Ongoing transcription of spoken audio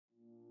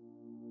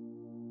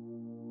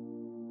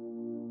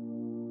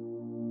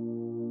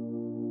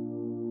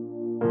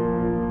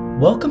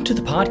Welcome to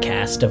the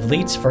podcast of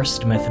Leeds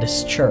First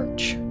Methodist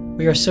Church.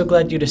 We are so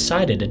glad you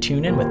decided to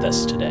tune in with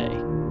us today.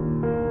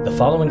 The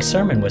following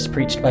sermon was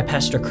preached by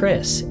Pastor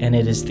Chris, and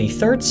it is the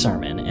third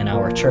sermon in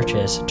our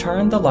church's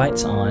Turn the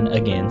Lights On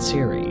Again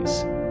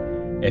series.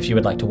 If you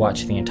would like to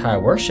watch the entire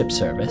worship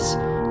service,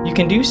 you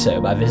can do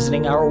so by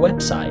visiting our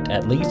website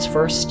at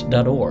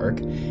leedsfirst.org,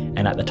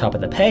 and at the top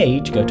of the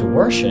page, go to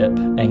Worship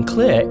and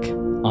click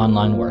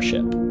Online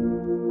Worship.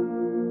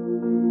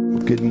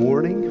 Good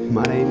morning.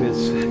 My name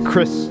is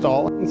Chris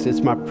Stallings.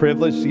 It's my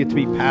privilege to get to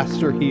be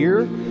pastor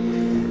here,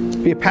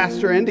 to be a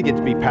pastor and to get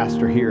to be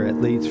pastor here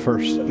at Leeds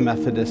First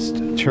Methodist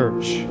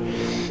Church.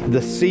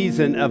 The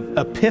season of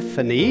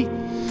Epiphany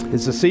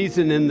is a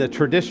season in the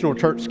traditional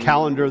church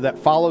calendar that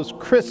follows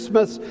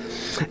Christmas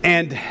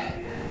and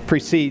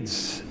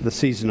precedes the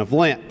season of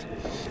Lent.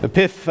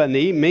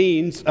 Epiphany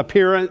means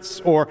appearance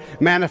or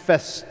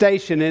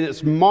manifestation, and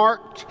it's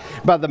marked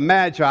by the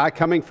Magi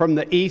coming from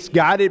the east,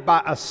 guided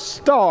by a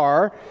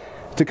star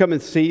to come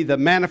and see the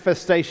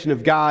manifestation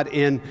of God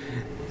in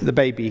the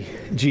baby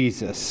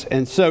Jesus.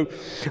 And so,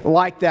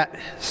 like that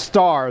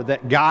star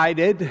that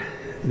guided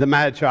the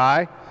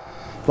Magi,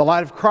 the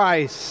light of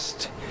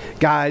Christ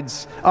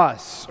guides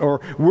us,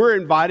 or we're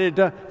invited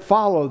to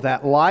follow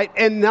that light,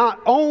 and not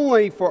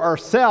only for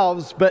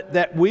ourselves, but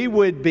that we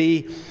would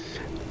be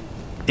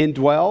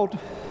indwelled,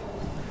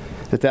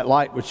 that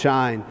light would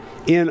shine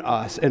in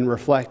us and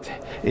reflect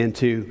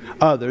into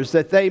others,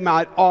 that they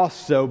might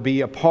also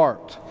be a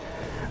part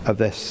of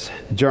this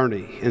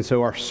journey. And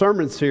so our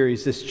sermon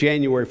series this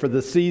January for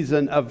the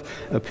season of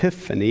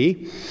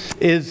Epiphany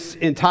is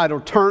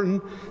entitled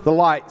Turn the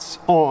Lights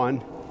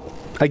On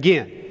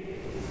Again.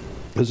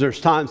 Because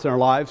there's times in our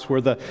lives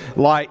where the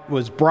light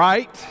was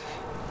bright,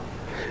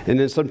 and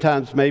then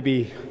sometimes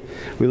maybe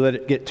we let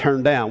it get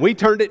turned down. We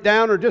turned it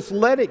down or just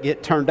let it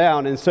get turned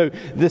down. And so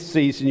this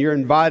season you're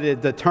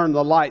invited to turn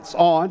the lights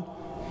on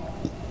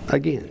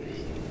again.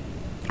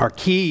 Our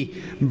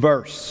key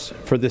verse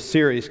for this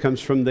series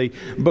comes from the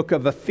book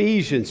of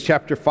Ephesians,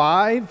 chapter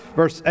 5,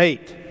 verse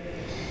 8.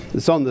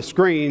 It's on the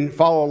screen.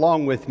 Follow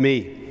along with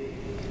me.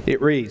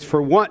 It reads,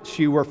 "For once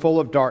you were full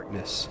of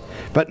darkness,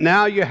 but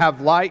now you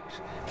have light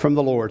from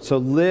the Lord. So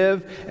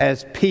live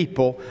as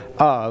people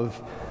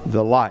of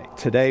the light."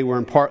 Today we're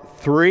in part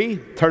 3,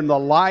 Turn the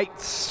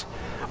Lights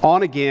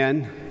On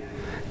Again,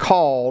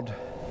 called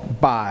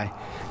by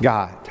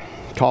God.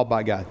 Called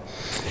by God.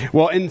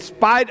 Well, in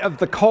spite of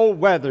the cold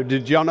weather,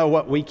 did y'all know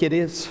what week it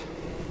is?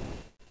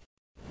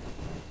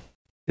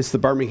 It's the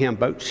Birmingham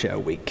Boat Show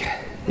week.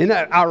 Isn't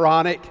that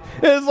ironic?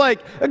 It's like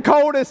the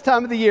coldest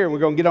time of the year, and we're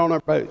going to get on our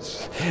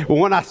boats. Well,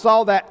 when I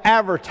saw that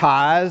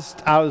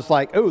advertised, I was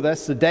like, oh,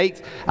 that's the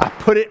date. I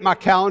put it in my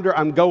calendar.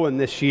 I'm going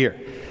this year.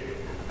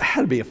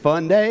 That'd be a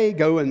fun day.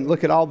 Go and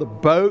look at all the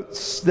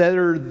boats that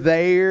are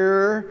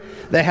there.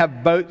 They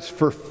have boats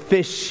for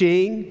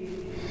fishing.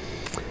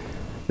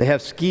 They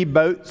have ski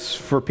boats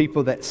for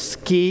people that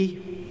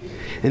ski.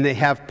 And they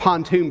have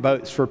pontoon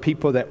boats for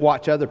people that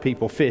watch other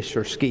people fish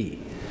or ski.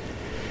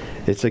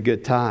 It's a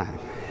good time.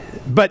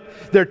 But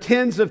there are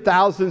tens of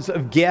thousands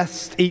of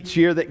guests each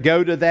year that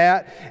go to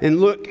that and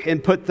look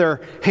and put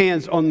their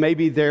hands on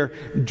maybe their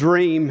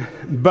dream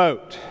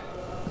boat.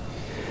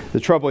 The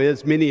trouble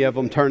is, many of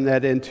them turn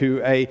that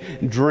into a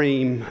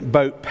dream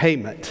boat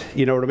payment.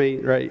 You know what I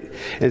mean, right?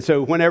 And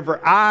so whenever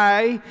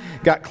I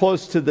got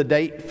close to the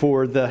date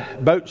for the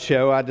boat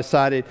show, I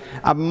decided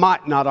I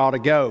might not ought to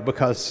go,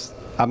 because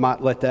I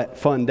might let that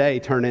fun day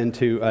turn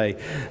into a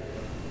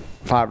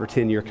 5 or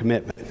 10 year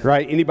commitment,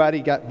 right?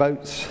 Anybody got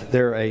boats?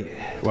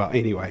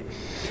 Anyway.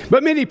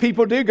 But many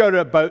people do go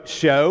to a boat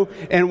show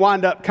and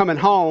wind up coming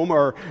home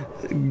or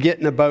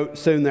getting a boat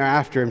soon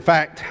thereafter. In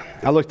fact,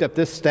 I looked up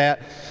this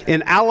stat.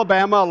 In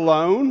Alabama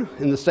alone,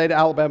 in the state of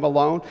Alabama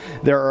alone,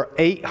 there are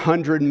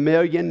 $800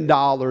 million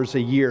a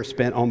year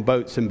spent on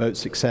boats and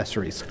boats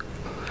accessories.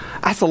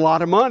 That's a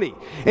lot of money.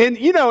 And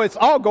you know, it's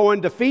all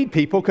going to feed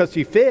people, because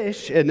you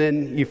fish and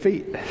then you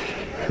feed.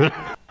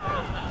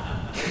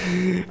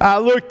 I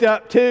looked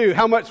up, too,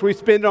 how much we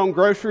spend on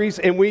groceries,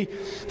 and we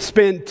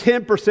spend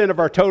 10% of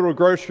our total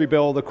grocery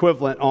bill, the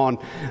equivalent, on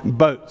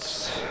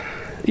boats,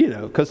 you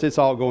know, because it's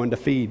all going to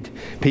feed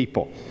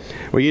people.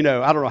 Well, you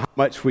know, I don't know how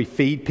much we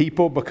feed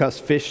people because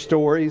fish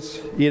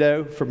stories, you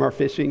know, from our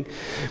fishing.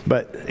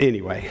 But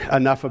anyway,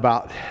 enough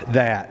about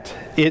that.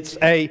 It's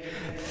a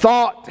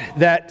thought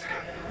that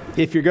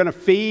if you're going to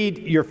feed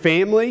your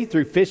family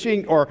through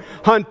fishing or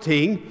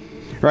hunting,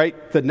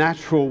 right, the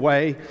natural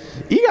way,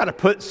 you got to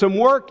put some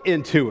work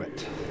into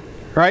it,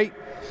 right?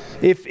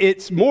 If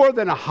it's more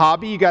than a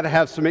hobby, you got to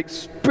have some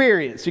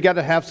experience. You got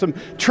to have some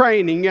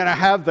training. You got to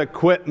have the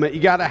equipment. You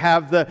got to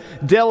have the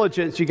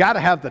diligence. You got to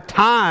have the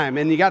time,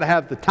 and you got to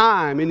have the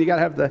time, and you got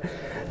to have the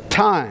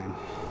time.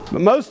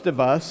 But most of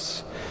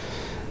us,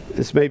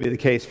 this may be the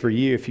case for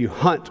you, if you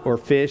hunt or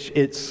fish,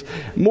 it's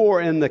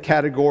more in the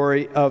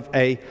category of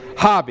a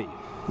hobby.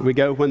 We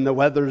go when the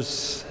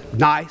weather's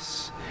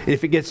nice. And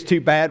if it gets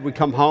too bad, we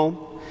come home.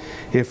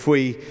 If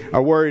we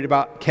are worried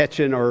about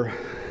catching or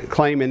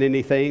claiming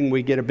anything.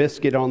 We get a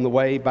biscuit on the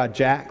way by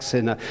Jack's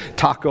and a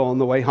taco on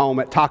the way home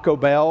at Taco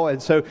Bell.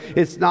 And so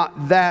it's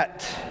not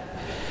that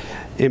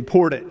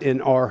important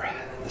in our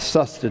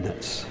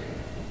sustenance.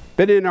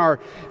 But in our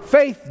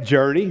faith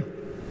journey,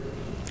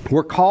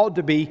 we're called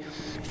to be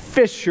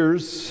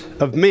fishers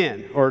of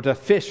men, or to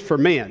fish for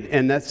men.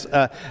 And that's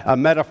a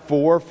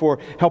metaphor for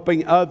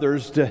helping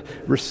others to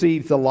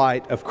receive the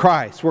light of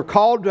Christ. We're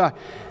called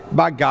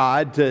by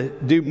God to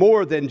do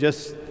more than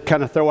just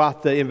kind of throw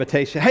out the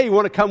invitation, hey, you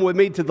want to come with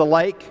me to the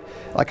lake?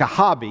 Like a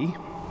hobby,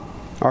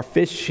 or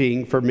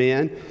fishing for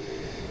men.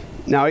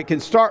 Now, it can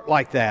start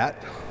like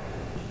that,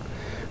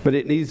 but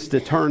it needs to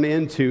turn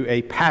into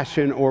a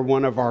passion or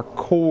one of our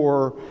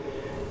core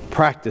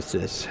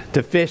practices.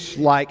 To fish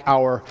like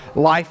our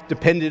life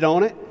depended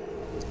on it,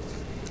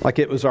 like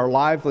it was our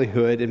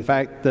livelihood. In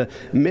fact, the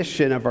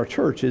mission of our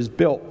church is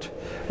built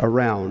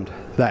around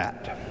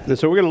that. And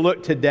so we're going to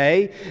look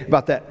today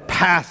about that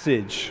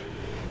passage,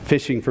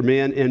 fishing for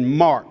men, in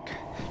Mark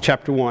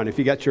chapter 1. If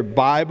you got your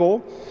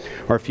Bible,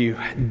 or if you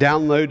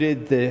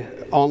downloaded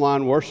the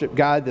online worship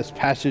guide, this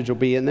passage will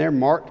be in there.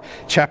 Mark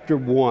chapter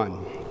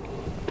 1.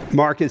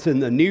 Mark is in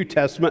the New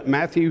Testament.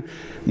 Matthew,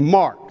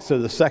 Mark, so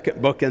the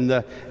second book in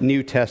the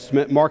New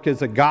Testament. Mark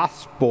is a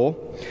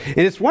gospel, and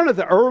it's one of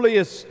the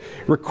earliest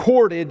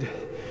recorded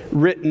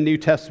written New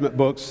Testament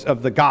books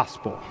of the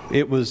gospel.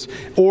 It was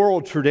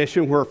oral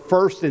tradition where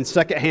first and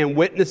second-hand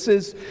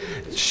witnesses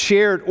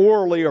shared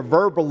orally or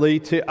verbally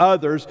to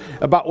others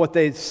about what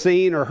they'd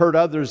seen or heard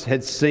others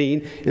had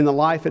seen in the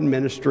life and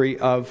ministry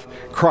of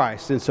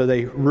Christ. And so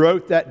they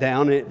wrote that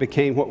down, and it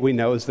became what we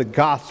know as the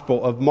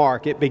Gospel of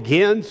Mark. It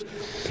begins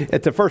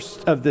at the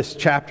first of this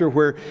chapter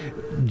where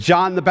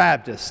John the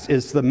Baptist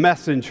is the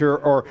messenger,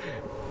 or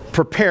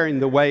preparing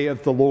the way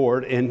of the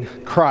Lord in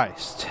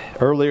Christ.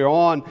 Earlier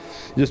on,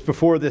 just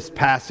before this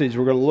passage,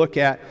 we're going to look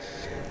at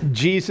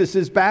Jesus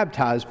is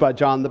baptized by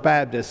John the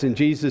Baptist, and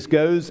Jesus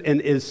goes and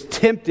is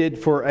tempted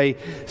for a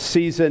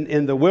season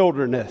in the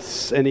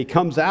wilderness, and he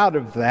comes out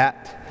of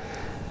that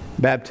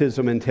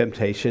baptism and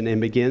temptation and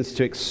begins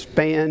to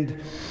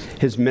expand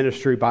his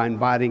ministry by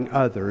inviting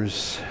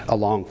others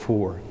along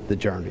for the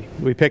journey.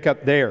 We pick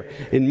up there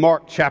in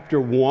Mark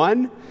chapter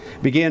 1,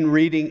 begin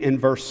reading in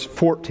verse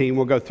 14.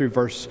 We'll go through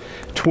verse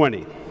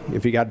 20.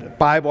 If you got a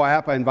Bible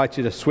app, I invite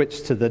you to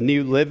switch to the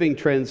New Living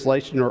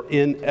Translation, or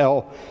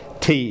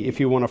NLT, if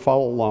you want to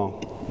follow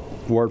along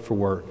word for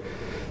word.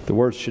 The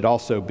words should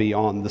also be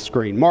on the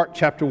screen. Mark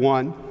chapter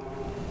 1,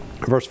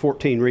 verse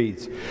 14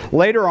 reads,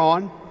 "Later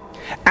on,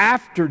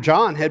 after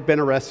John had been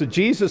arrested,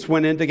 Jesus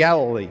went into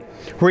Galilee,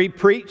 where he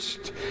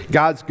preached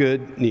God's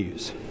good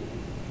news.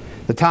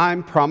 The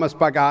time promised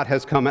by God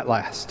has come at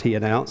last, he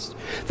announced.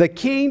 The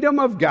kingdom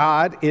of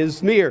God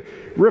is near.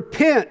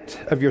 Repent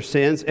of your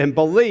sins and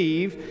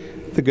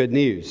believe the good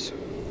news."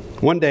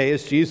 One day,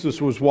 as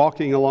Jesus was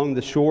walking along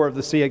the shore of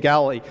the Sea of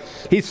Galilee,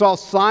 he saw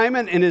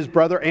Simon and his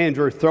brother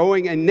Andrew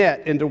throwing a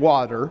net into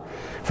water,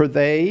 for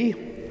they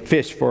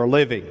fish for a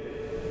living.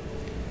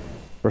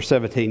 Verse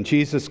 17,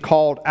 Jesus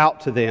called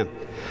out to them,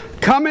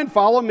 "Come and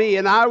follow me,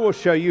 and I will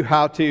show you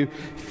how to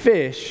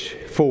fish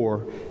for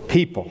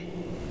people."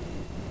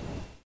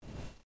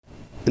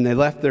 And they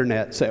left their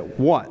nets at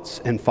once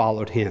and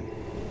followed him.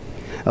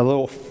 A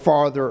little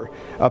farther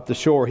up the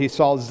shore, he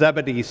saw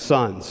Zebedee's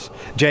sons,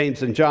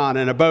 James and John,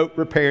 in a boat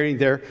repairing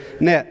their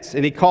nets.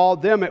 And he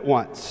called them at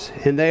once,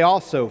 and they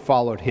also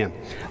followed him,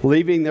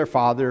 leaving their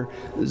father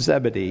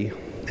Zebedee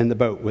in the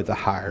boat with the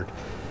hired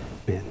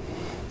men.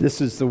 This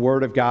is the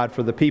word of God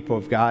for the people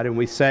of God, and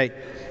we say,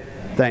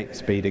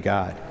 thanks be to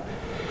God.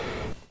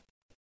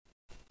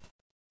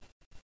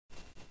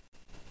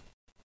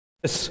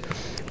 This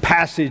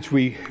passage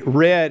we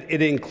read,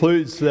 it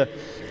includes the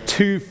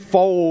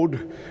twofold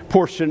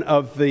portion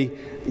of the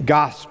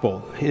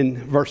gospel. In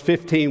verse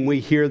 15, we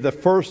hear the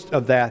first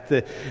of that,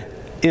 the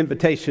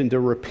invitation to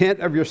repent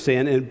of your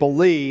sin and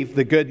believe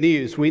the good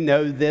news. We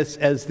know this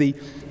as the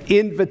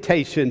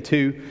invitation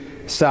to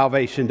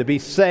salvation. To be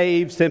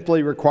saved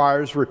simply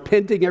requires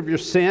repenting of your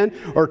sin,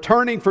 or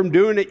turning from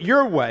doing it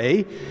your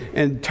way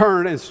and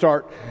turn and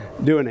start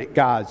doing it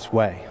God's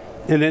way.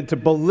 And then to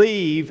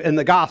believe in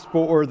the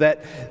gospel, or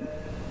that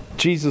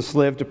Jesus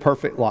lived a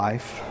perfect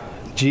life.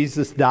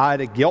 Jesus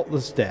died a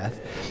guiltless death,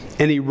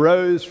 and he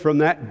rose from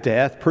that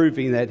death,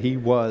 proving that he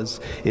was,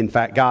 in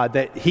fact, God,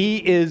 that he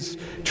is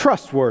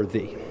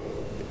trustworthy.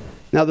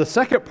 Now, the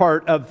second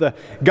part of the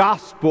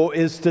gospel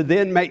is to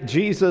then make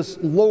Jesus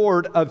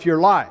Lord of your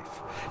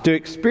life, to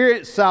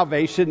experience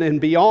salvation and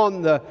be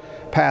on the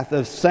path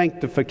of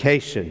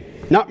sanctification.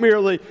 Not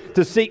merely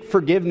to seek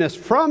forgiveness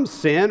from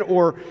sin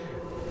or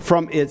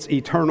from its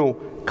eternal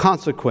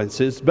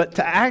consequences, but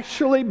to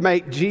actually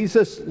make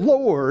Jesus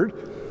Lord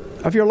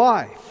of your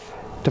life,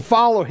 to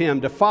follow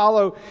him, to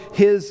follow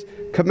his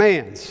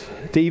commands,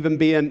 to even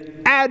be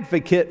an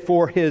advocate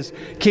for his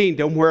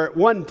kingdom, where at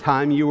one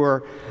time you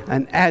were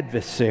an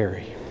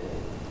adversary.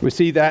 We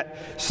see that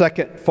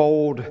second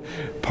fold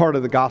part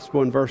of the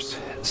gospel in verse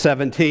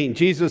 17.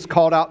 Jesus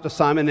called out to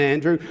Simon and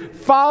Andrew,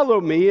 "Follow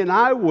me, and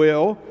I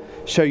will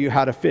show you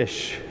how to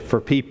fish for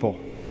people."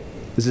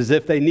 It's as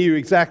if they knew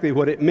exactly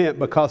what it meant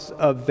because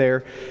of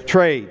their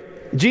trade.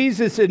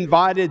 Jesus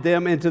invited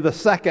them into the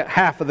second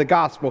half of the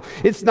gospel.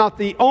 It's not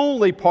the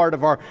only part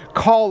of our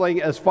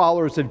calling as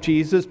followers of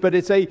Jesus, but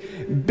it's a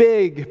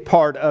big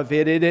part of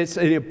it. It is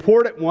an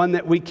important one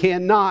that we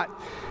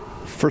cannot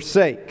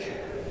forsake,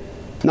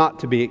 not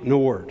to be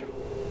ignored.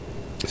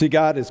 See,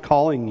 God is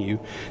calling you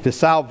to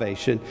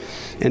salvation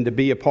and to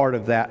be a part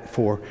of that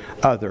for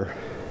other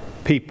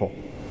people.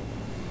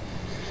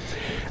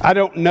 I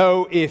don't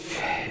know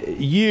if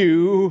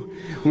you,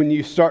 when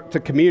you start to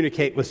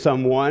communicate with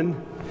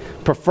someone,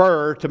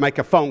 prefer to make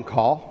a phone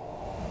call.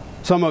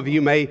 Some of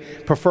you may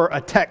prefer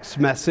a text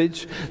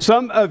message.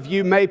 Some of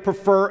you may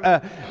prefer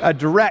a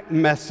direct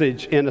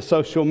message in a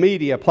social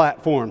media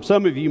platform.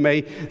 Some of you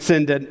may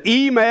send an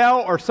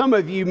email, or some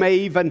of you may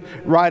even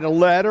write a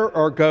letter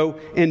or go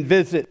and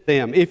visit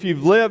them. If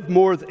you've lived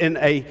more than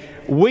a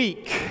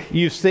week,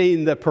 you've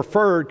seen the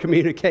preferred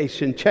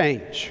communication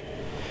change.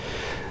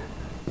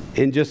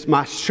 In just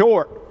my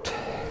short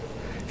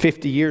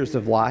 50 years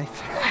of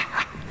life,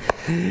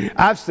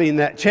 I've seen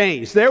that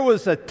change. There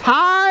was a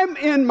time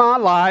in my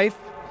life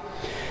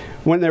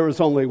when there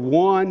was only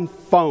one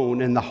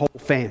phone in the whole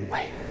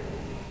family.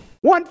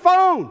 One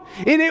phone!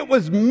 And it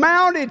was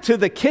mounted to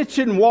the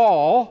kitchen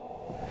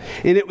wall,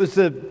 and it was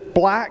a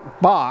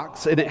black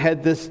box, and it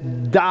had this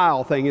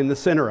dial thing in the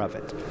center of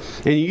it.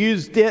 And you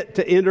used it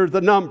to enter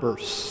the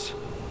numbers.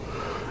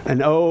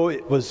 And oh,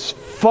 it was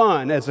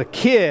fun as a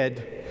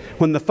kid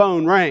when the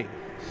phone rang.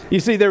 You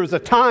see, there was a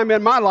time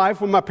in my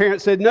life when my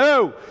parents said,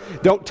 no,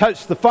 don't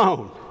touch the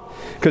phone.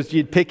 Because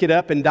you'd pick it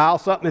up and dial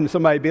something and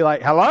somebody would be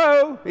like,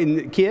 hello? And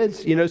the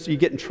kids, so you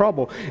get in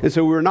trouble. And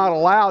so we were not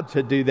allowed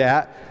to do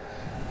that.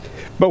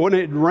 But when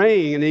it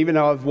rang, and even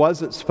though I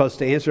wasn't supposed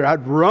to answer,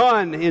 I'd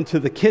run into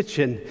the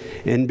kitchen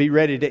and be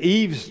ready to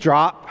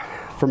eavesdrop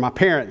for my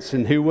parents.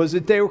 And who was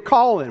it they were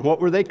calling?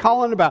 What were they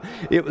calling about?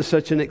 It was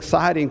such an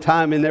exciting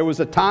time. And there was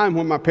a time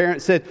when my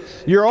parents said,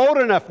 you're old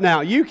enough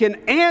now, you can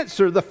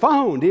answer the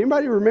phone. Do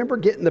anybody remember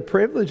getting the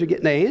privilege of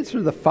getting to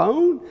answer the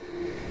phone?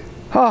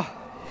 Oh,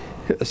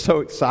 it was so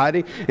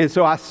exciting. And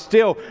so I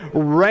still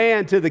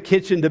ran to the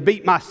kitchen to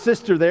beat my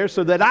sister there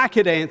so that I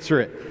could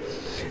answer it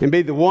and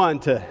be the one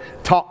to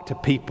talk to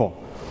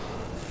people,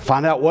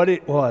 find out what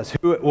it was,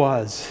 who it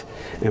was,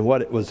 and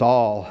what it was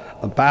all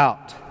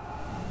about.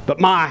 But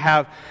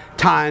have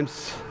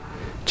times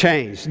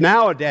changed.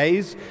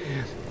 Nowadays,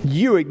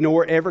 you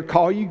ignore every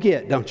call you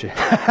get, don't you?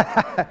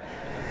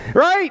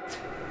 Right?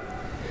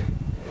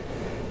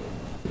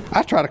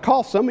 I try to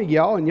call some of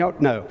y'all and y'all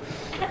no.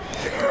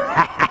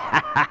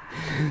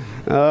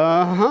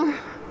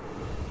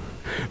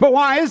 But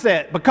why is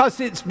that? Because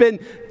it's been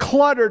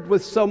cluttered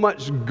with so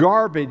much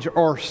garbage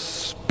or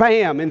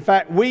spam. In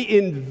fact, we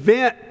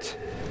invent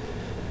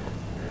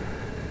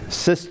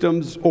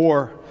systems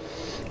or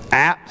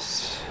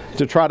apps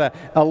to try to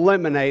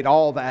eliminate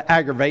all the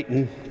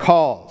aggravating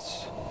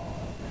calls.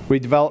 We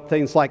developed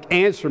things like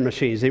answer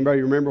machines.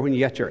 Anybody remember when you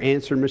got your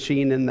answer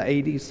machine in the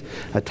 80s?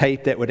 A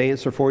tape that would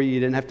answer for you. You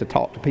didn't have to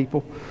talk to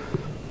people.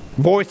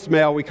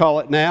 Voicemail, we call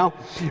it now.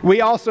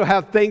 We also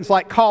have things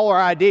like caller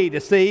ID to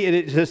see, and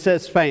it just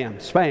says spam,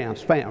 spam,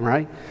 spam,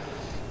 right?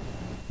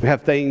 We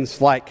have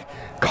things like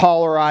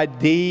caller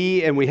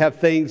ID, and we have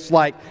things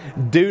like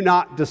do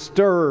not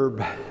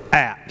disturb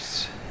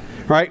apps,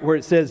 right? Where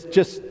it says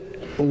just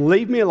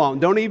leave me alone.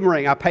 Don't even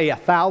ring. I pay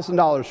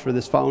 $1,000 for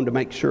this phone to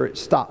make sure it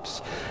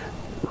stops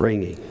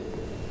ringing.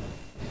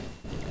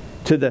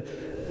 To the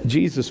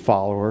Jesus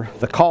follower,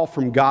 the call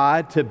from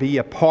God to be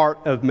a part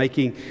of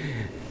making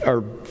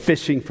or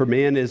fishing for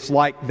men is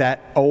like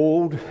that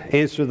old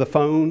answer the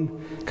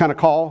phone kind of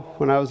call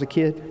when I was a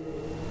kid.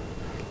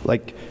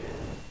 Like,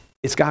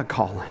 it's God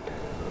calling.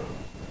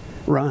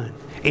 Run,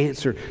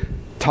 answer,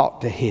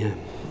 talk to Him.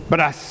 But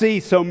I see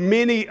so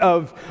many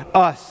of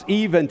us,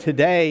 even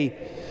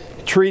today,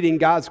 treating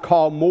God's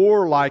call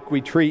more like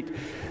we treat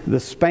the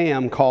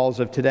spam calls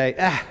of today.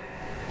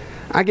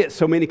 I get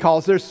so many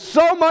calls. There's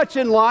so much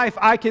in life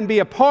I can be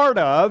a part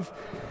of.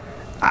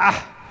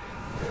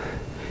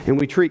 And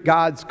we treat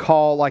God's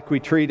call like we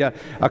treat a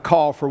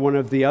call for one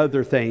of the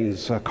other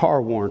things, a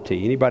car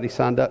warranty. Anybody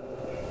signed up?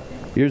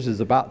 Yours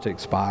is about to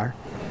expire.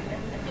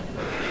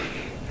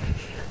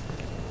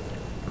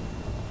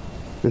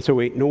 And so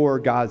we ignore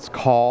God's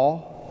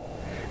call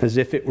as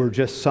if it were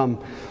just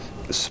some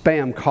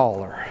spam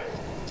caller.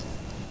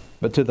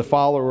 But to the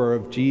follower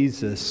of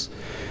Jesus,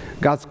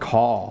 God's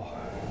call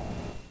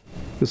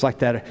is like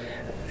that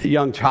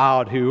young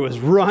child who was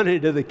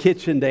running to the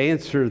kitchen to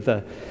answer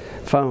the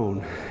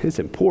phone. It's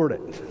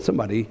important.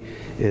 Somebody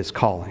is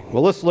calling.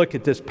 Well, let's look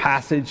at this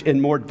passage in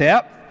more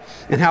depth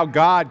and how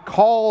God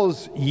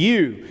calls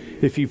you,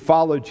 if you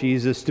follow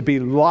Jesus, to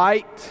be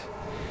light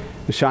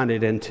and shine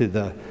it into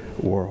the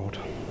world.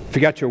 If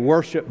you got your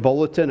worship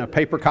bulletin, a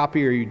paper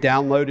copy, or you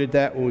downloaded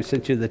that when we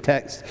sent you the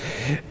text,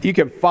 you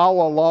can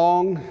follow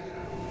along,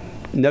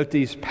 note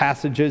these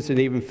passages, and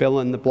even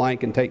fill in the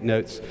blank and take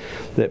notes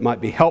that might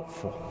be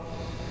helpful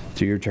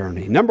to your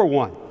journey. Number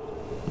one,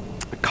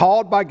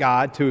 called by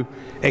God to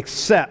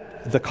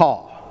accept the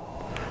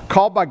call.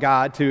 called by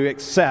God to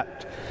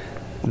accept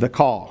the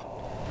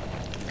call.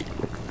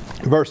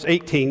 Verse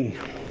 18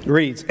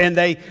 reads, "And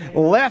they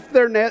left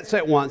their nets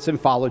at once and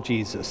followed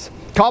Jesus."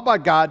 Called by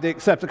God to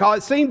accept the call.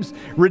 It seems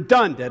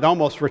redundant,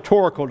 almost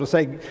rhetorical to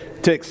say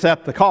to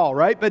accept the call,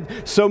 right? But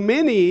so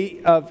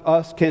many of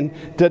us can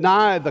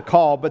deny the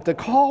call, but the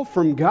call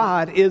from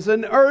God is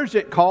an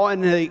urgent call,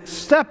 and the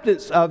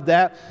acceptance of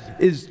that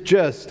is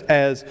just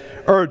as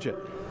urgent.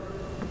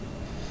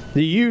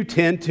 You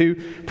tend to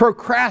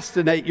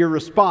procrastinate your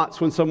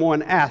response when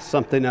someone asks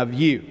something of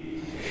you.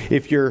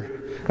 If you're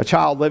a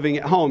child living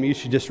at home, you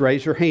should just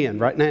raise your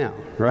hand right now,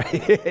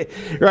 right?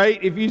 Right?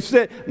 If you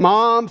said,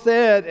 "Mom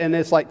said," and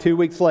it's like 2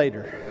 weeks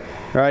later,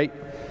 right?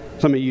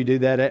 Some of you do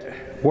that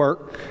at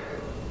work.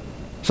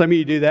 Some of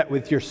you do that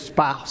with your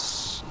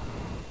spouse.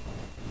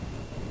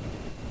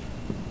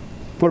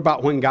 What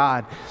about when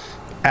God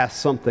asks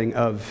something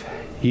of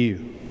you?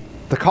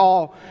 The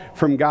call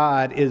from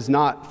God is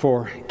not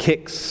for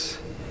kicks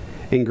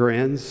and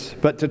grins,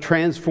 but to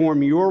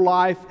transform your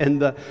life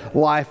and the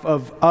life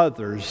of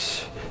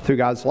others through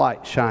God's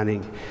light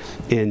shining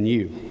in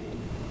you.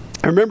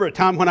 I remember a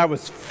time when I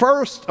was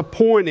first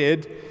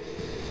appointed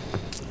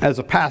as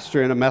a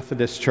pastor in a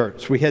Methodist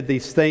church. We had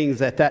these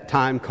things at that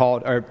time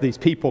called, or these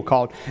people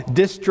called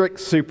district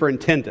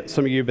superintendents.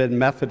 Some of you have been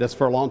Methodist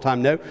for a long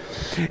time know.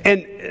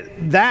 And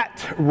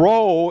that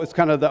role is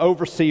kind of the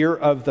overseer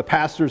of the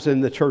pastors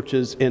in the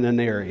churches in an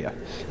area.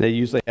 They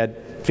usually had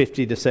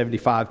 50 to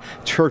 75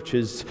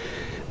 churches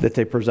that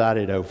they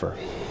presided over.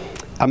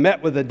 I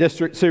met with a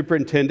district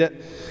superintendent,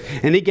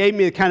 and he gave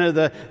me kind of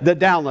the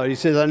download. He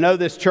says, "I know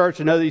this church,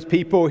 I know these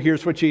people,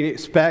 here's what you can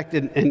expect,"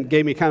 and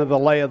gave me kind of the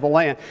lay of the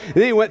land. And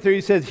then he went through,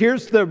 he says,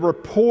 "Here's the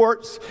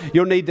reports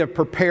you'll need to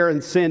prepare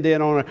and send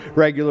in on a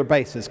regular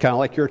basis," kind of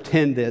like your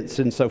attendance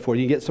and so forth.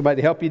 You can get somebody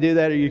to help you do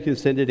that, or you can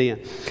send it in.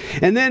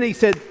 And then he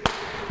said,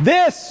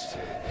 "This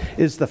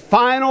is the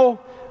final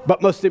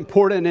but most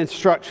important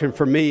instruction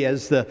for me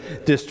as the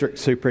district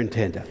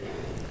superintendent."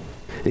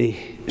 And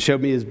he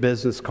showed me his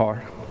business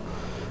card.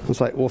 I was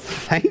like, "Well,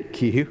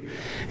 thank you."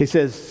 He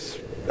says,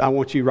 "I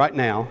want you right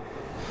now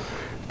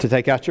to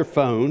take out your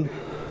phone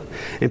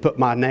and put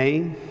my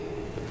name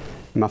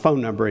and my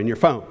phone number in your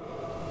phone."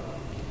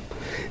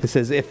 It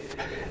says, "If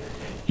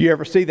you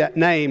ever see that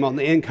name on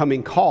the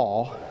incoming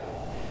call,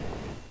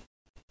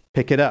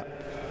 pick it up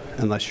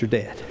unless you're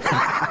dead."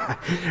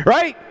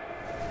 Right?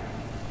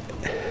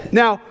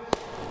 Now,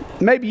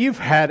 maybe you've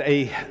had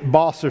a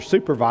boss or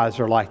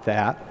supervisor like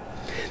that.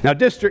 Now,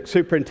 district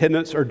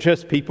superintendents are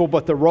just people,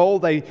 but the role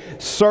they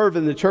serve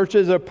in the church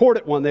is an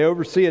important one. They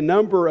oversee a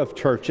number of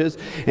churches.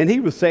 And he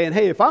was saying,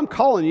 "Hey, if I'm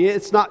calling you,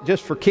 it's not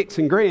just for kicks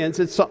and grins.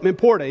 It's something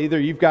important. Either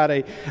you've got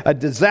a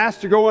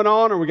disaster going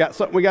on, or we got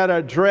something we got to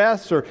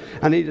address, or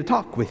I need to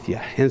talk with you.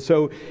 And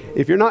so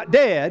if you're not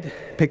dead,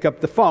 pick up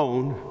the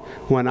phone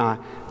when I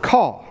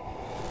call."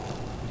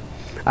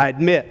 I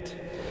admit,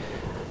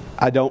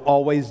 I don't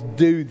always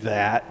do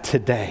that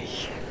today.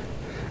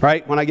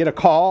 Right? When I get a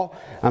call,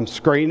 I'm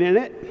screening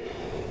it,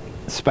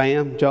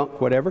 spam, junk,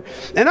 whatever.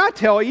 And I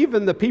tell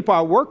even the people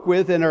I work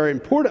with and are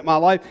important in my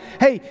life,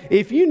 "Hey,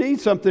 if you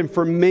need something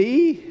from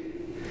me,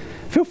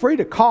 feel free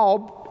to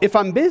call. If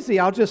I'm busy,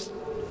 I'll just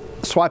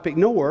swipe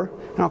ignore,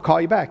 and I'll call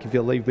you back if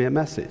you'll leave me a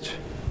message."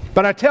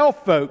 But I tell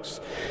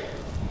folks,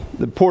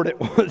 the important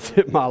ones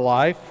in my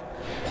life,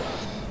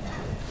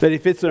 that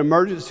if it's an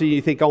emergency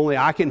you think only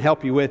I can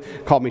help you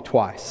with, call me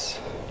twice.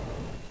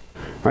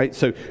 Right?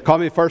 So call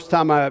me the first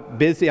time I'm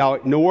busy, I'll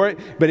ignore it.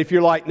 But if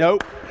you're like,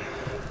 "Nope,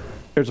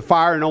 there's a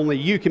fire and only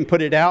you can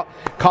put it out,"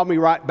 call me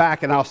right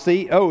back and I'll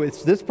see, "Oh,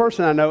 it's this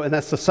person I know, and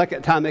that's the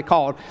second time they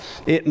called.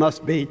 It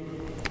must be,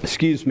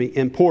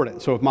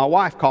 important." So if my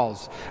wife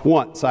calls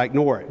once, I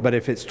ignore it. But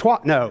if it's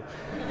twice, no.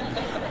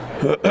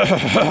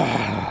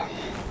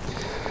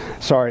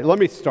 Sorry, let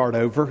me start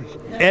over.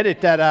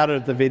 Edit that out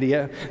of the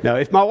video. No,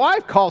 if my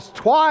wife calls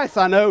twice,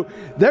 I know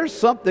there's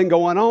something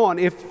going on.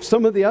 If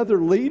some of the other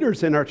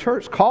leaders in our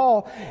church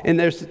call and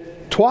there's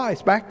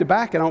twice back to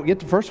back and I don't get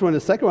the first one and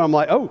the second one, I'm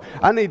like, "Oh,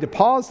 I need to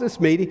pause this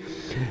meeting."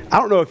 I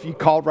don't know if you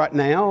called right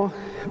now,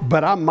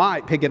 but I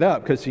might pick it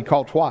up because you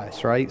called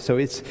twice, right? So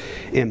it's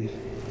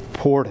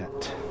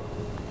important.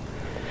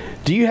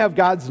 Do you have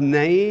God's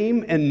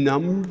name and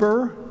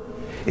number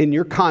in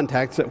your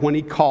contacts that when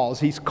he calls,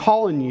 he's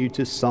calling you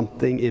to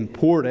something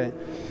important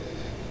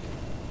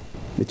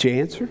that you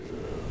answer?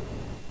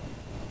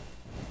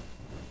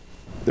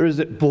 Or does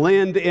it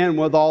blend in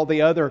with all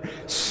the other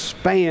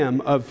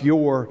spam of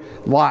your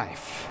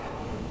life?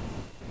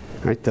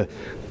 Right? The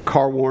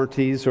car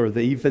warranties, or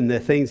even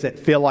the things that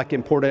feel like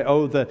important.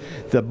 Oh,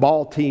 the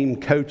ball team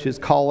coach is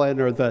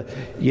calling, or do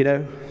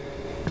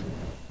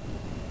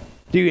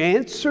you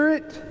answer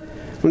it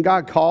when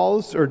God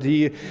calls, or do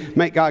you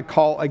make God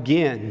call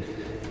again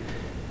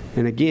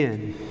and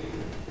again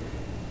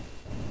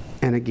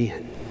and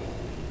again?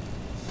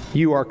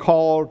 You are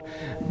called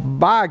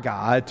by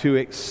God to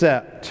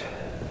accept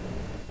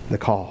the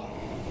call.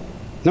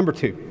 Number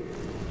 2,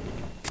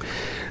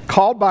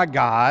 called by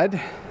God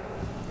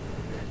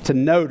to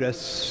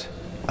notice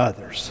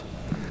others.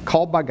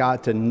 called by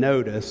God to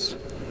notice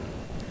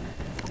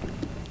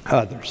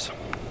others.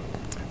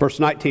 Verse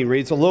 19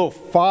 reads, a little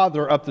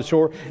farther up the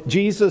shore,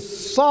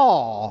 Jesus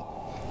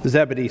saw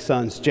Zebedee's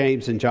sons,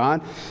 James and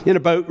John, in a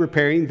boat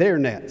repairing their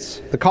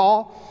nets. The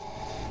call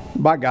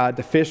by God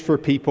to fish for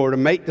people or to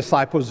make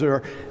disciples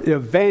or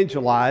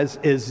evangelize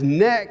is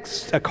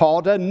next a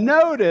call to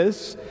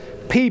notice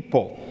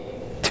people.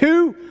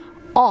 Too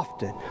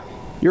often,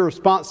 your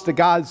response to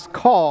God's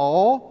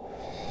call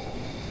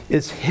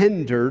is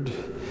hindered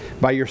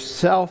by your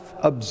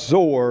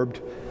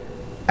self-absorbed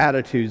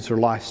attitudes or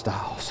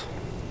lifestyles.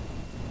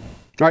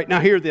 All right,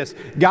 now hear this.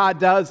 God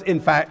does, in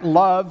fact,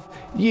 love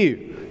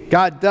you.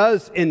 God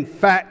does, in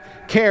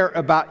fact, care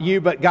about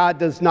you, but God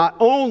does not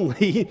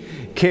only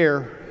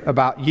care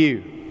about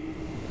you.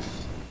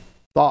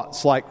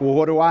 Thoughts like, well,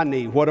 what do I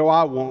need? What do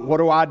I want? What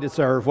do I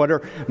deserve? What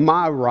are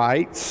my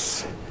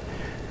rights?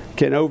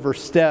 Can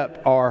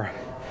overstep our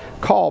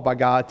call by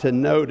God to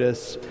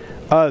notice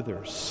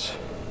others.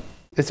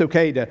 It's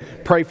okay to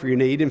pray for your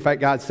need. In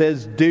fact, God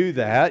says do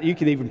that. You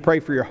can even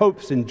pray for your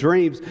hopes and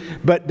dreams,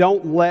 but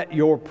don't let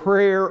your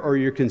prayer or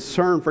your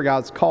concern for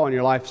God's call in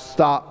your life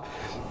stop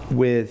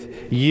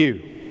with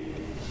you.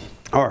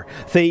 Our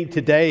theme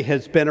today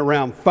has been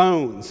around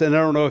phones, and I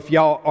don't know if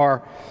y'all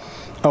are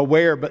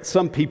aware, but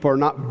some people are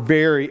not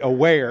very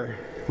aware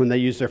when they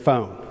use their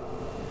phone.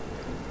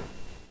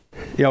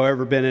 Y'all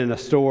ever been in a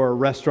store, a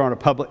restaurant, a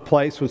public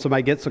place when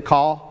somebody gets a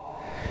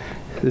call?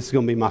 This is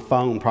going to be my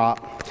phone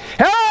prop.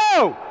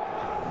 Hello!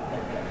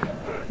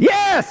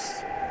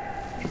 Yes!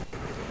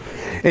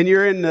 And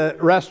you're in the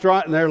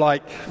restaurant and they're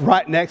like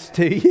right next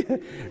to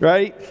you,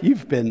 right?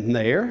 You've been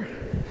there.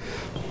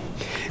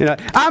 You know,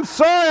 I'm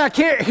sorry, I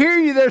can't hear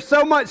you. There's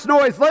so much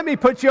noise. Let me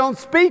put you on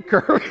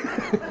speaker.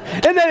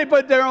 And then they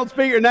put their on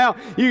speaker. Now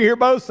you hear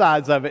both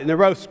sides of it and they're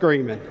both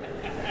screaming.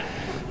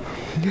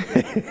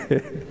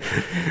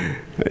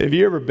 Have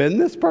you ever been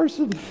this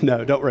person?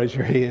 No, don't raise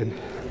your hand.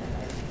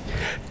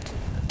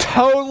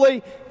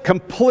 Totally,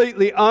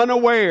 completely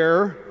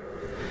unaware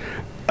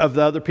of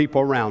the other people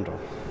around them,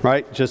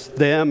 right? Just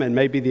them and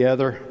maybe the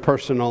other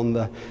person on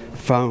the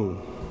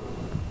phone.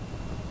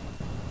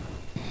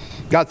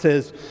 God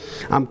says,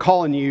 I'm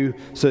calling you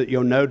so that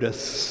you'll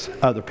notice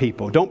other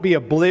people. Don't be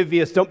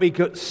oblivious. Don't be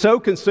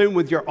so consumed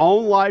with your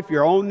own life,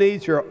 your own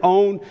needs, your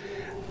own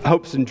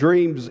hopes and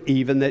dreams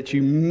even, that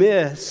you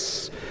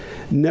miss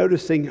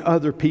noticing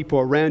other people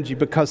around you,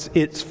 because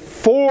it's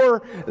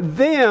for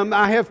them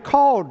I have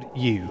called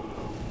you.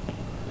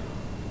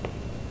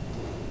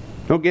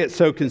 Don't get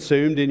so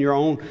consumed in your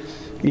own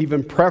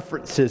even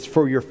preferences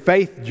for your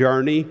faith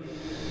journey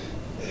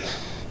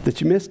that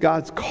you miss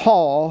God's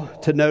call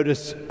to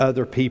notice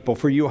other people.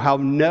 For you will have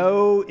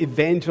no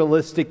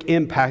evangelistic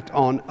impact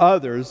on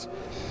others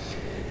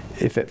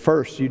if at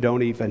first you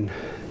don't even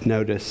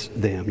notice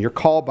them. You're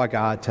called by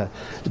God to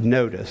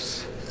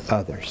notice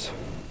others.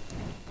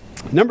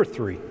 Number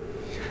 3,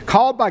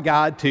 called by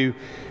God to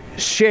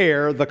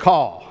share the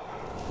call.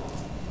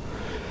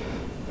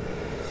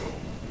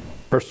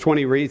 Verse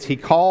 20 reads, He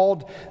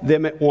called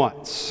them at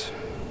once,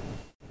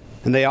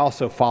 and they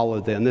also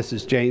followed them. This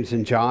is James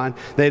and John.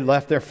 They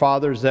left their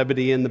father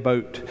Zebedee in the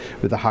boat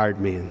with the hired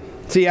men.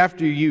 See,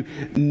 after you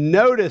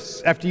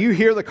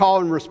hear the call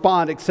and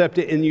respond, accept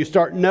it, and you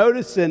start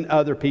noticing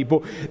other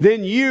people,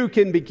 then you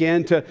can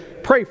begin to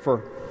pray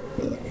for,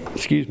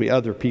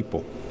 other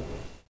people.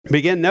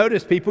 Begin to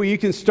notice people, you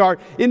can start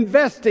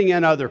investing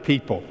in other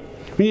people.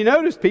 When you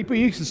notice people,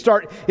 you can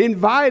start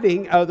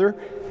inviting other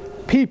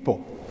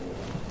people.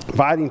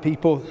 Inviting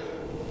people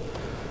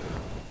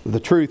with the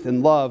truth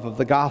and love of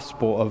the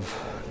gospel of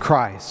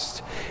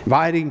Christ.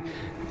 Inviting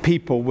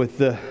people with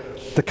the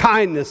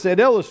kindness that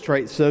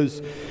illustrates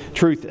those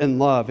truth and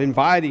love.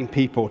 Inviting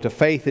people to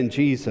faith in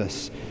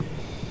Jesus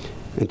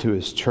and to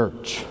His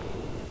church.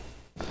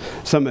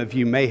 Some of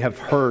you may have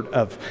heard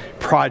of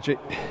Project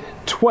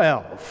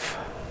 12.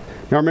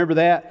 Now remember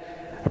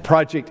that? A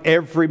project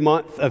every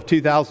month of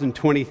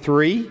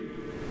 2023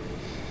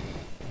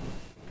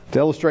 to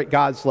illustrate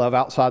God's love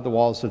outside the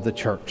walls of the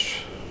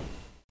church.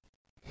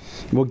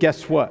 Well,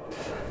 guess what?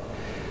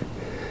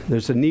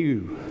 There's a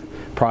new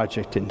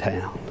project in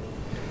town.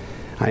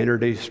 I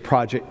introduced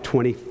Project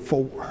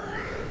 24.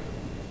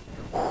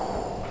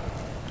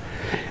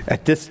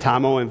 At this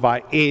time, I want to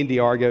invite Andy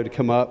Argo to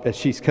come up. As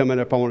she's coming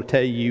up, I want to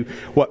tell you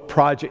what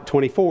Project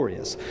 24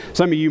 is.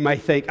 Some of you may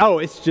think, oh,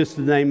 it's just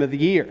the name of the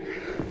year.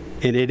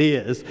 And it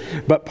is.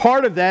 But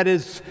part of that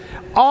is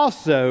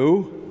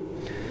also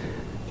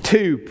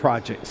 2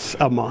 projects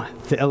a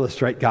month to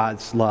illustrate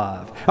God's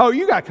love. Oh,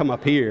 you got to come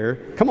up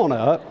here. Come on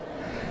up.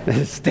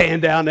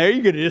 Stand down there.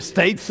 You could have just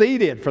stayed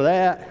seated for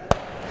that.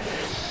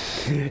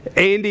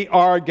 Andy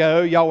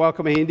Argo. Y'all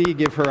welcome Andy.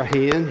 Give her a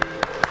hand.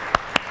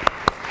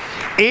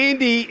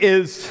 Andy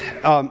is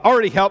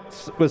already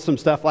helped with some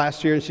stuff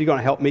last year, and she's going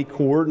to help me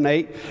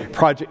coordinate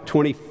Project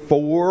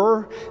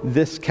 24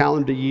 this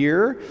calendar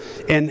year.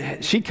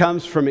 And she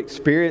comes from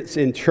experience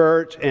in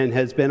church and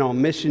has been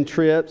on mission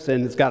trips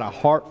and has got a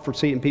heart for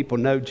seeing people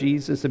know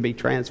Jesus and be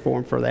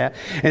transformed for that.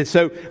 And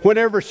so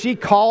whenever she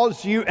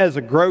calls you as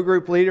a grow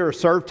group leader or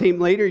serve team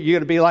leader, you're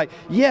going to be like,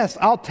 yes,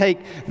 I'll take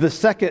the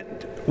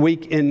second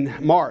week in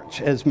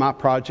March as my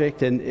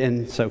project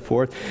and so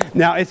forth.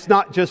 Now, it's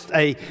not just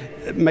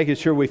making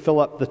sure we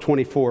fill up the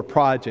 24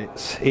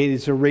 projects. It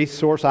is a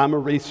resource. I'm a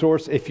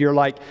resource. If you're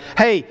like,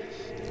 hey,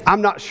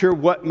 I'm not sure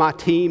what my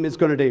team is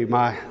going to do,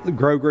 my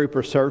grow group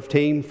or serve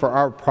team for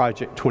our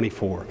Project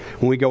 24,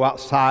 when we go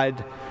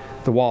outside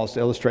the walls to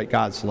illustrate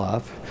God's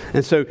love.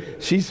 And so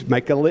she's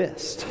make a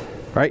list,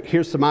 right?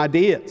 Here's some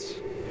ideas.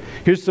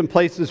 Here's some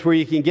places where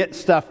you can get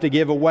stuff to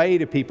give away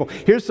to people.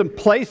 Here's some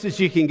places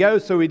you can go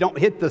so we don't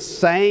hit the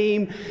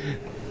same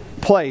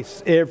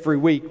place every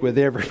week with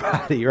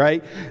everybody,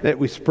 right? That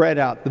we spread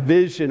out. The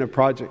vision of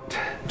Project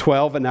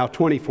 12 and now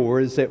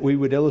 24 is that we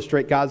would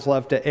illustrate God's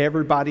love to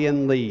everybody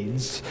in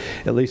Leeds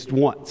at least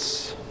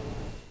once.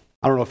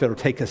 I don't know if it'll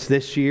take us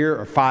this year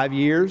or 5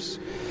 years,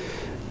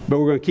 but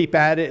we're going to keep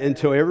at it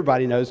until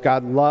everybody knows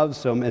God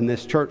loves them and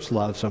this church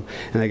loves them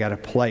and they got a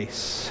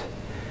place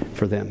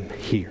for them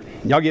here.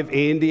 Y'all give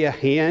Andy a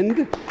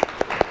hand.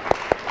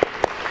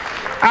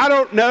 I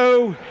don't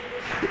know.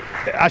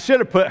 I should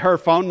have put her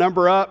phone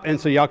number up,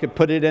 and so y'all could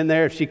put it in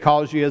there if she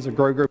calls you as a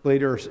grow group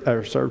leader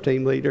or serve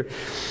team leader.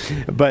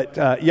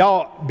 But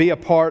y'all be a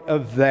part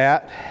of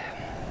that.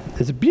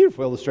 It's a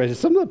beautiful illustration.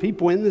 Some of the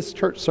people in this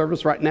church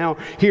service right now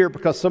here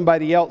because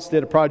somebody else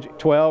did a Project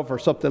 12 or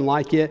something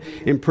like it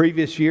in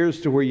previous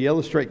years to where you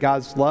illustrate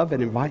God's love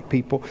and invite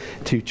people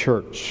to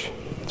church.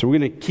 So we're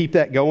going to keep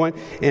that going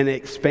and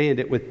expand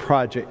it with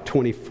Project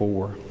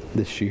 24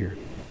 this year.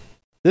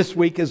 This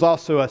week is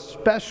also a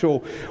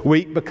special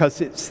week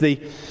because it's the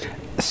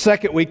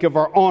second week of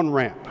our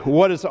on-ramp.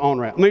 What is the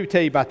on-ramp? Let me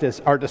tell you about this.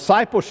 Our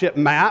discipleship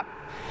map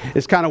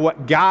is kind of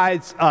what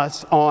guides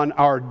us on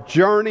our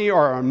journey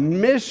or our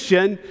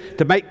mission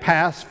to make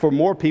paths for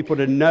more people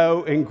to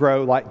know and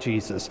grow like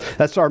Jesus.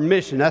 That's our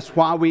mission. That's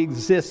why we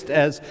exist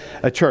as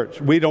a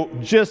church. We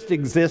don't just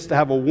exist to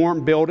have a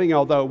warm building,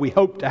 although we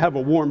hope to have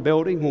a warm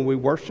building when we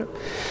worship.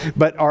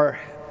 But our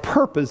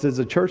purpose as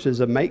a church is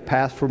to make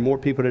paths for more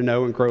people to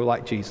know and grow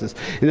like Jesus.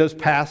 And those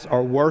paths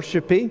are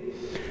worshiping,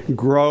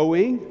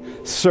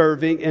 growing,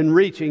 serving, and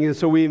reaching. And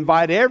so we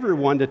invite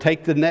everyone to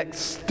take the next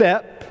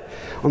step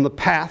on the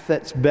path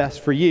that's best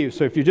for you.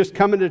 So if you're just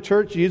coming to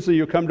church, usually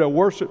you'll come to a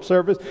worship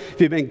service.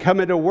 If you've been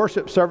coming to a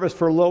worship service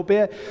for a little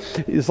bit,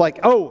 it's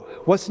like, oh,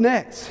 what's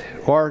next?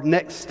 Our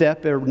next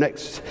step or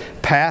next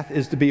path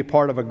is to be a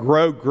part of a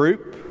grow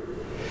group.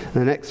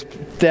 The next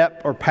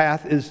step or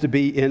path is to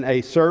be in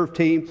a serve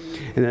team.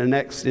 And the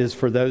next is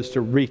for those to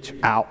reach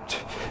out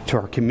to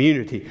our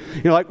community.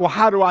 You're like, well,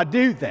 how do I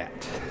do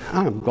that?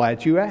 I'm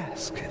glad you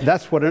asked.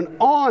 That's what an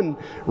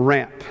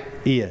on-ramp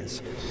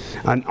is.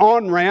 An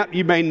on-ramp,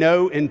 you may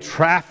know in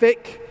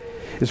traffic,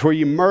 is where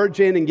you merge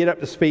in and get up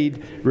to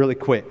speed really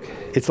quick.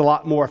 It's a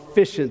lot more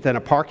efficient than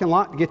a parking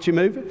lot to get you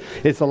moving.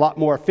 It's a lot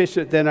more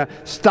efficient than a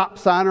stop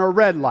sign or a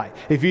red light.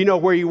 If you know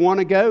where you want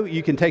to go,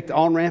 you can take the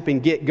on-ramp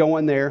and get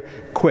going there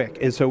quick.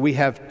 And so we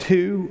have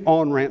 2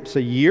 on-ramps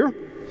a year.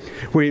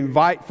 We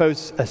invite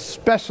folks,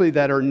 especially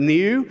that are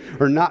new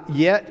or not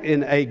yet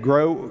in a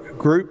grow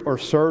group or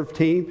serve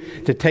team,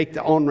 to take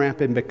the on-ramp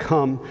and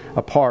become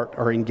a part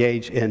or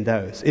engage in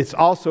those. It's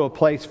also a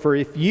place for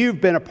if you've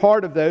been a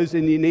part of those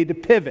and you need to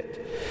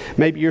pivot.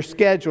 Maybe your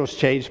schedule's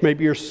changed.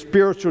 Maybe your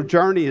spiritual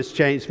journey has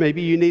changed.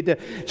 Maybe you need to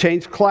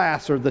change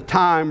class or the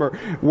time or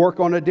work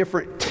on a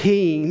different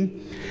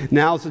team.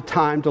 Now's the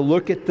time to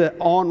look at the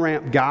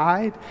on-ramp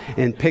guide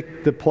and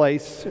pick the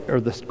place or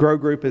the grow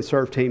group and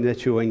serve team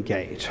that you'll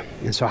engage.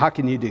 And so how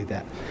can you do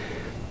that?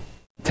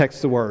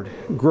 Text the word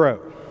GROW.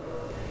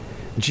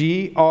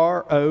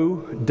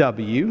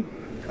 GROW.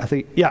 I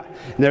think, yeah.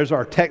 And there's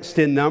our text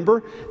in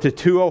number to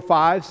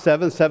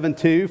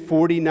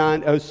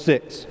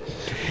 205-772-4906.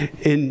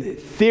 In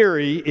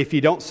theory, if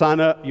you don't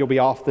sign up, you'll be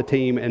off the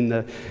team in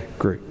the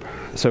group.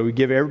 So we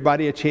give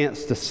everybody a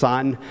chance to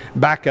sign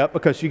back up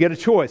because you get a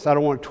choice. I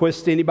don't want to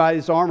twist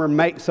anybody's arm or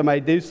make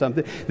somebody do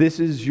something. This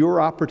is your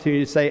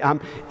opportunity to say,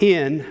 I'm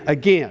in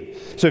again.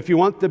 So if you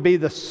want to be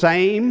the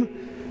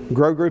same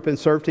grow group and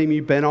serve team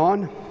you've been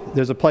on,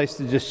 there's a place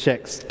to just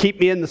check.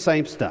 Keep me in the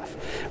same stuff.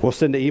 We'll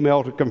send an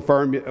email to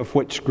confirm of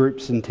which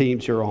groups and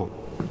teams you're on.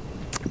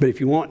 But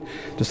if you want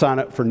to sign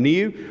up for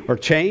new or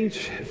change,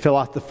 fill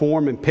out the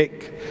form and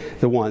pick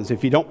the ones.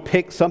 If you don't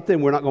pick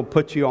something, we're not going to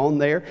put you on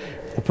there.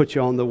 We'll put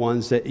you on the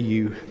ones that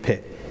you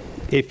pick.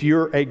 If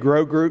you're a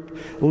grow group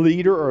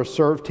leader or a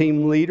serve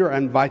team leader, I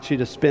invite you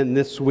to spend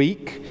this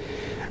week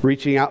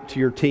reaching out to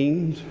your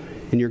teams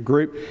and your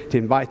group to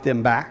invite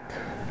them back.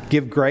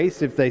 Give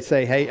grace if they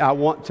say, hey, I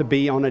want to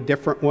be on a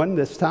different one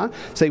this time.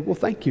 Say, well,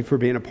 thank you for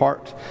being a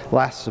part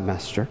last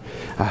semester.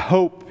 I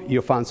hope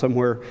you'll find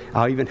somewhere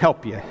I'll even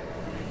help you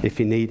if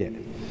you need it.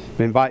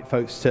 We invite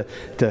folks to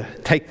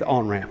take the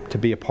on-ramp, to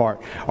be a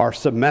part. Our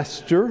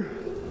semester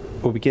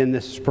will begin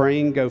this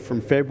spring, go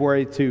from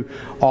February to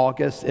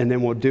August, and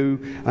then we'll do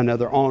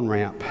another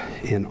on-ramp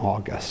in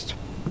August.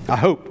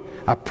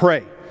 I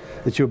pray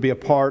that you'll be a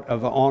part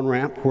of an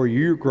on-ramp where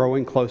you're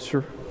growing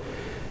closer.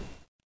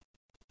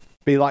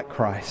 Be like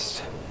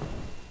Christ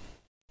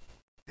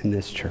in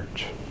this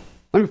church.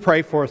 Let me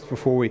pray for us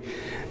before we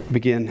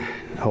begin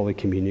Holy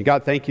Communion.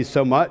 God, thank you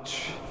so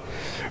much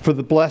for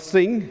the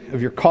blessing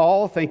of your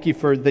call. Thank you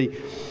for the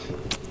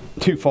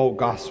twofold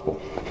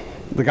gospel.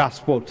 The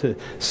gospel to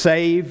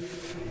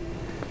save,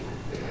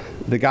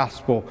 the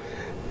gospel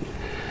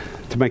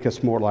to make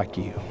us more like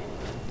you.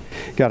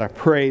 God, I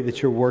pray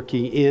that you're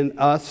working in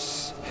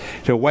us,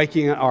 to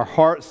awaken our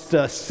hearts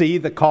to see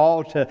the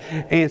call, to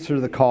answer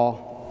the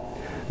call.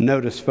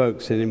 Notice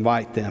folks and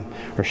invite them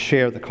or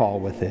share the call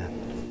with them.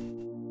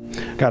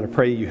 God, I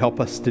pray you help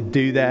us to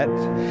do that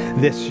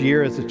this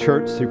year as a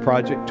church through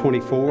Project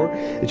 24,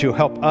 that you'll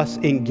help us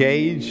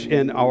engage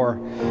in our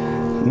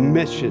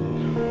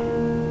mission,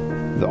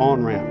 the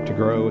on-ramp to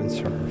grow and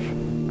serve.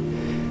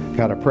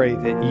 God, I pray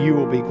that you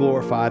will be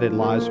glorified and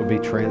lives will be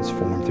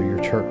transformed through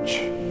your church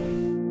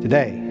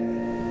today,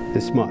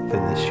 this month,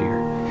 and this year.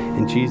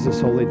 In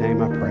Jesus' holy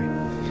name I pray.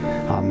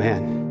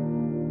 Amen.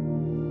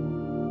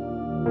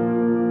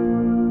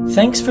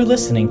 Thanks for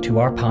listening to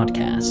our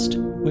podcast.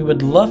 We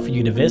would love for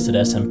you to visit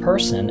us in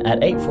person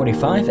at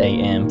 8:45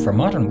 a.m. for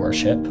modern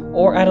worship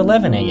or at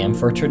 11 a.m.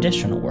 for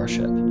traditional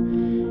worship.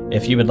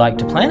 If you would like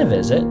to plan a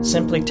visit,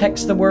 simply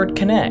text the word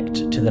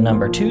CONNECT to the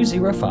number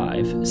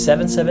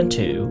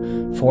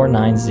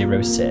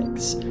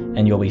 205-772-4906,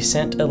 and you'll be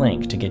sent a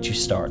link to get you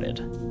started.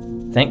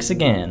 Thanks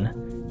again,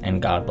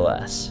 and God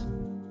bless.